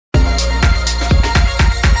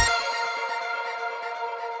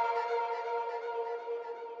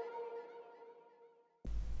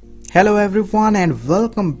Hello everyone and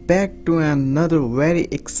welcome back to another very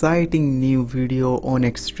exciting new video on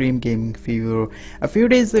Extreme Gaming Fever. A few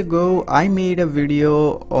days ago I made a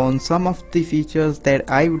video on some of the features that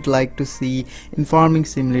I would like to see in Farming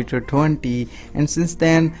Simulator 20, and since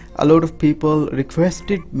then a lot of people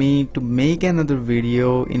requested me to make another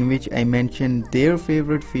video in which I mentioned their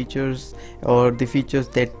favorite features or the features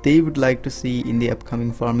that they would like to see in the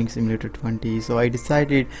upcoming Farming Simulator 20. So I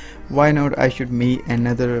decided why not I should make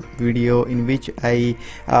another video in which I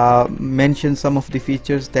mention some of the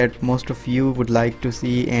features that most of you would like to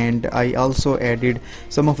see, and I also added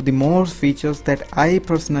some of the more features that I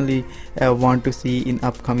personally want to see in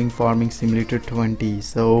upcoming Farming Simulator 20.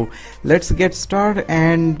 So let's get started,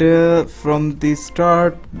 and from the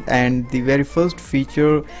start and the very first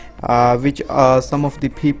feature which some of the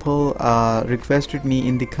people requested me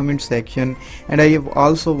in the comment section, and I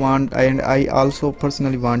also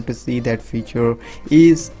personally want to see that feature,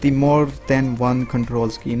 is the more than one control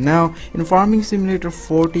scheme. Now in Farming Simulator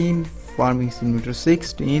 14, Farming Simulator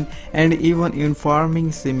 16, and even in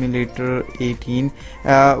Farming Simulator 18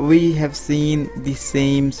 we have seen the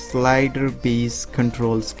same slider based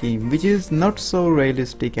control scheme, which is not so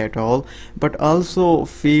realistic at all, but also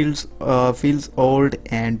feels old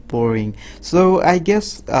and boring. So I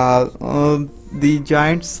guess the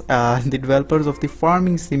giants, the developers of the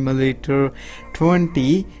Farming Simulator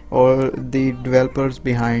 20, or the developers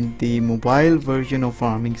behind the mobile version of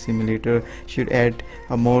Farming Simulator, should add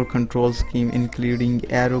a more control scheme, including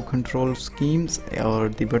arrow control schemes or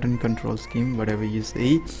the button control scheme, whatever you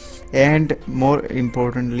say, and more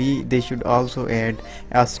importantly they should also add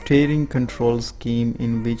a steering control scheme,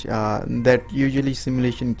 in which that usually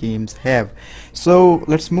simulation games have. So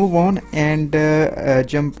let's move on and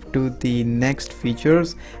jump to the next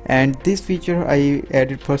features, and this feature I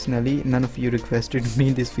added personally. None of you requested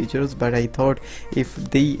me these features, but I thought if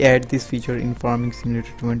they add this feature in Farming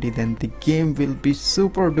Simulator 20, then the game will be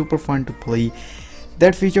super duper fun to play.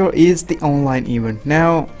 That feature is the online event.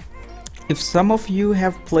 Now if some of you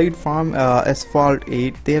have played Asphalt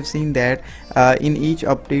 8, they have seen that in each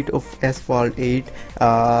update of Asphalt 8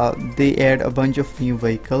 they add a bunch of new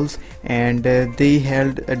vehicles, and they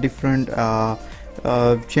held a different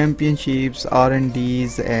championships,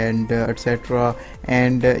 R&Ds, and etc.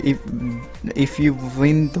 And if you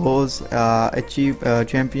win those achieve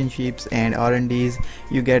championships and R&Ds,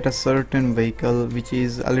 you get a certain vehicle which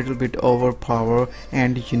is a little bit overpowered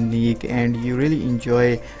and unique, and you really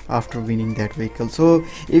enjoy after winning that vehicle. So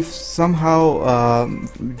if somehow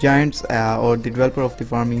giants or the developer of the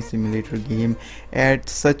Farming Simulator game add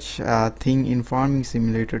such a thing in Farming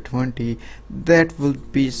Simulator 20, that will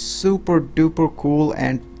be super duper cool,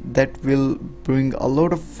 and that will bring a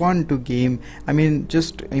lot of fun to game. I mean,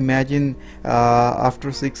 just imagine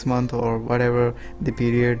after 6 months or whatever the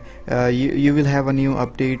period, you will have a new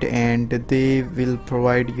update, and they will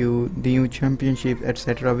provide you the new championship,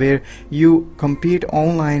 etc., where you compete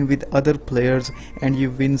online with other players and you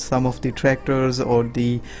win some of the tractors or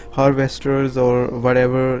the harvesters or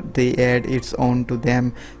whatever they add its own to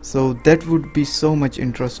them. So that would be so much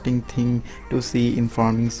interesting thing to see in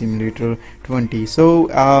Farming Simulator 20. So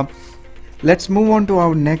let's move on to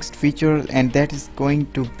our next feature, and that is going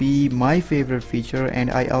to be my favorite feature, and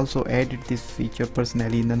I also added this feature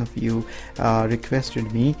personally. None of you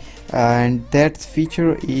requested me, and that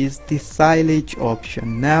feature is the silage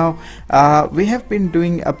option. Now we have been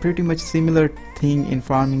doing a pretty much similar thing in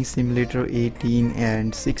Farming Simulator 18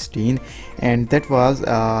 and 16, and that was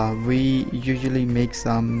we usually make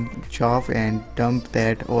some chaff and dump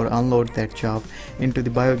that or unload that chaff into the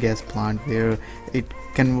biogas plant, where it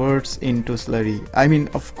converts into slurry. I mean,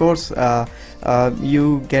 of course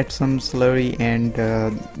you get some slurry and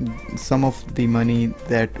some of the money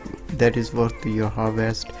that is worth to your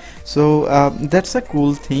harvest. So that's a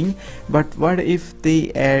cool thing. But what if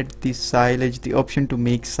they add the silage, the option to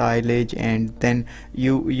make silage, and then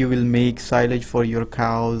you will make silage for your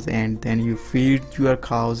cows, and then you feed your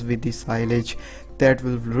cows with the silage? That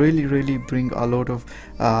will really bring a lot of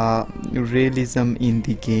realism in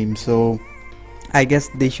the game. So I guess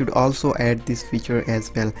they should also add this feature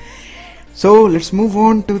as well. So let's move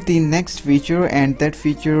on to the next feature, and that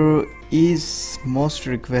feature is most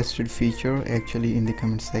requested feature actually in the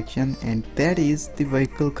comment section, and that is the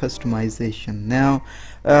vehicle customization. Now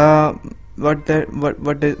what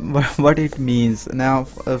it means. Now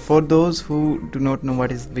for those who do not know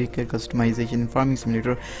what is vehicle customization in Farming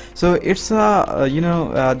Simulator, so it's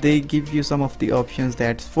they give you some of the options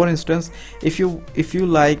that, for instance, if you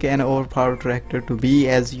like an overpowered tractor to be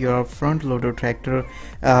as your front loader tractor,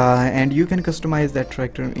 and you can customize that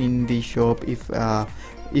tractor in the shop if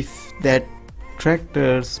that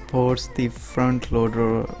tractor supports the front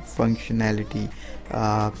loader functionality,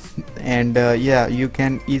 and yeah, you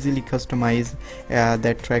can easily customize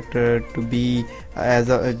that tractor to be as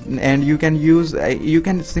a, and you can use you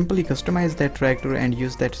can simply customize that tractor and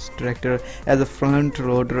use that tractor as a front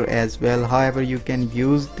loader as well. However, you can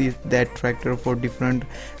use that tractor for different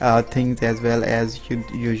things as well, as you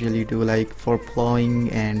usually do, like for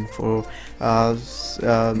plowing and for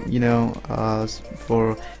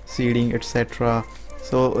for seeding, etc.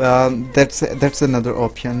 So that's another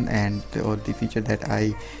option, and or the feature that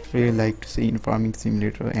I really like to see in Farming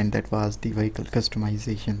Simulator, and that was the vehicle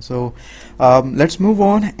customization. So let's move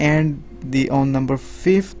on, and on number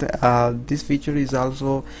 5th, this feature is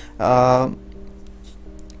also a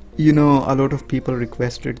lot of people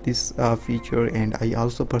requested this feature, and I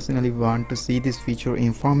also personally want to see this feature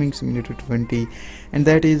in Farming Simulator 20, and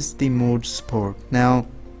that is the mode support. Now,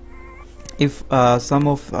 if some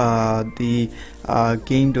of the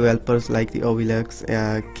game developers like the Ovilux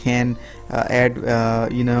can add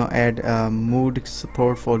mood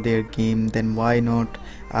support for their game, then why not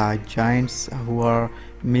giants who are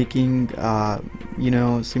making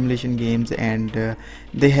simulation games, and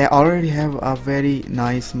they already have a very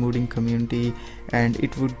nice modding community, and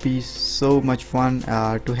it would be so much fun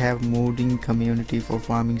to have modding community for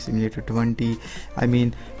Farming Simulator 20. I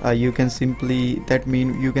mean, you can simply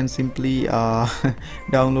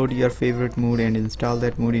download your favorite mod and install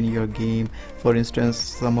that mod in your game. For instance,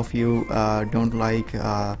 some of you don't like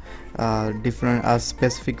different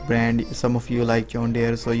specific brand, some of you like John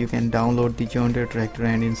Deere, so you can download the John Deere tractor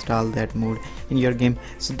and install that mod in your game.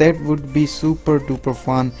 So that would be super duper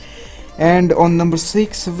fun. And on number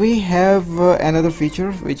 6, we have another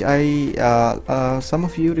feature which some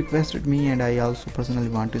of you requested me, and I also personally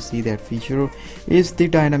want to see that feature, is the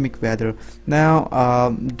dynamic weather. Now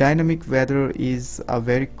dynamic weather is a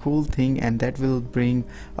very cool thing, and that will bring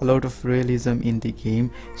a lot of realism in the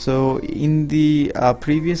game. So in the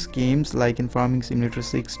previous games, like in Farming Simulator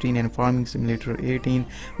 16 and Farming Simulator 18,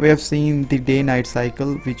 we have seen the day-night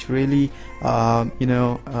cycle, which really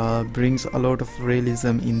brings a lot of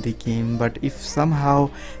realism in the game. But if somehow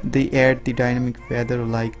they add the dynamic weather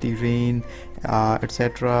like the rain,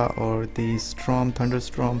 etc., or the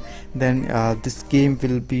thunderstorm, then this game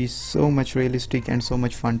will be so much realistic and so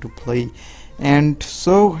much fun to play. And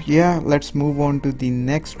so yeah, let's move on to the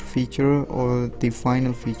next feature, or the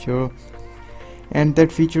final feature, and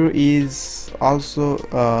that feature is also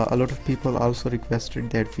a lot of people also requested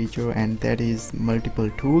that feature, and that is multiple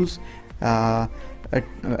tools,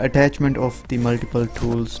 attachment of the multiple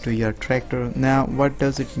tools to your tractor. Now what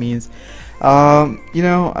does it means?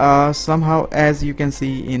 Somehow, as you can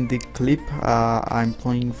see in the clip, I'm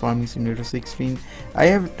playing Farming Simulator 16. I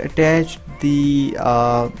have attached the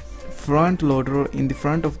front loader in the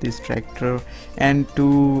front of this tractor, and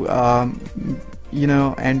to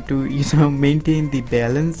maintain the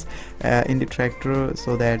balance in the tractor,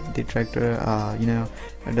 so that the tractor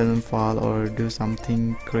doesn't fall or do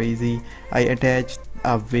something crazy, I attached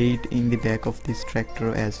a weight in the back of this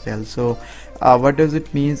tractor as well. So what does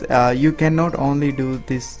it means? You cannot only do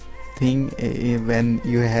this thing when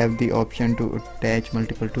you have the option to attach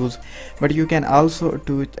multiple tools, but you can also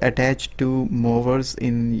attach 2 movers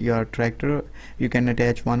in your tractor. You can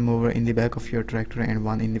attach 1 mover in the back of your tractor and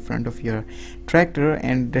 1 in the front of your tractor,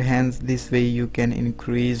 and hence this way you can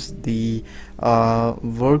increase the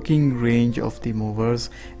working range of the movers.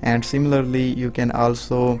 And similarly, you can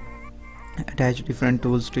also attach different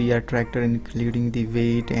tools to your tractor, including the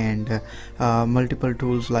weight and multiple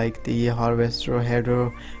tools like the harvester,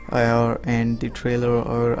 header, and the trailer,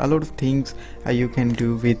 or a lot of things you can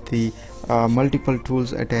do with the multiple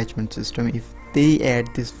tools attachment system if they add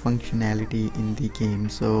this functionality in the game.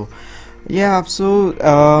 So yeah, so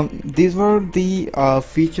these were the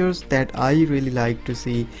features that I really like to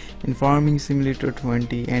see in Farming Simulator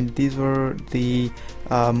 20, and these were the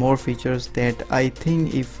more features that I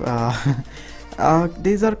think if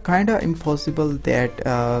these are kinda impossible that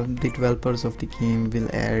the developers of the game will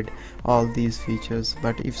add all these features,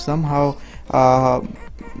 but if somehow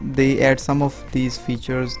they add some of these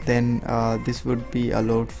features, then this would be a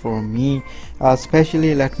lot for me.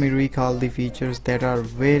 Especially, let me recall the features that are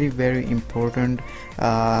very very important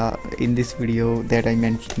in this video that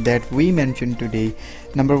we mentioned today.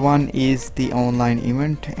 Number 1 is the online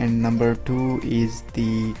event, and number 2 is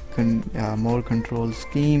the more control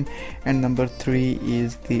scheme, and number 3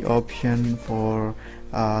 is the option for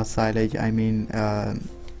silage. I mean,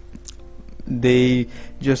 they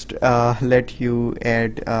just let you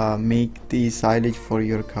make the silage for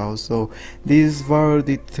your cows. So these were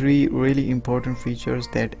the 3 really important features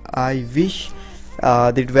that I wish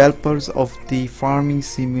the developers of the Farming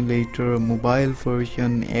Simulator mobile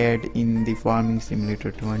version add in the Farming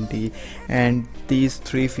Simulator 20, and these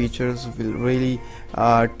three features will really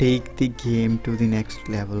take the game to the next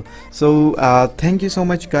level. So thank you so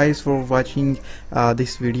much guys for watching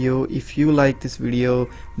this video. If you like this video,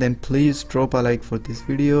 then please drop a like for this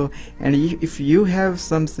video, and if you have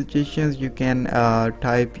some suggestions, you can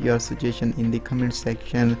type your suggestion in the comment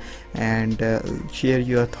section and share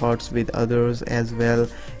your thoughts with others as well.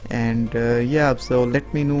 And yeah, so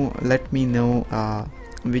let me know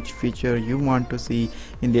which feature you want to see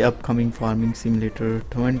in the upcoming Farming Simulator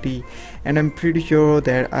 20, and I'm pretty sure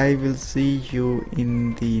that I will see you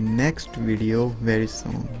in the next video very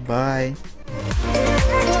soon. Bye.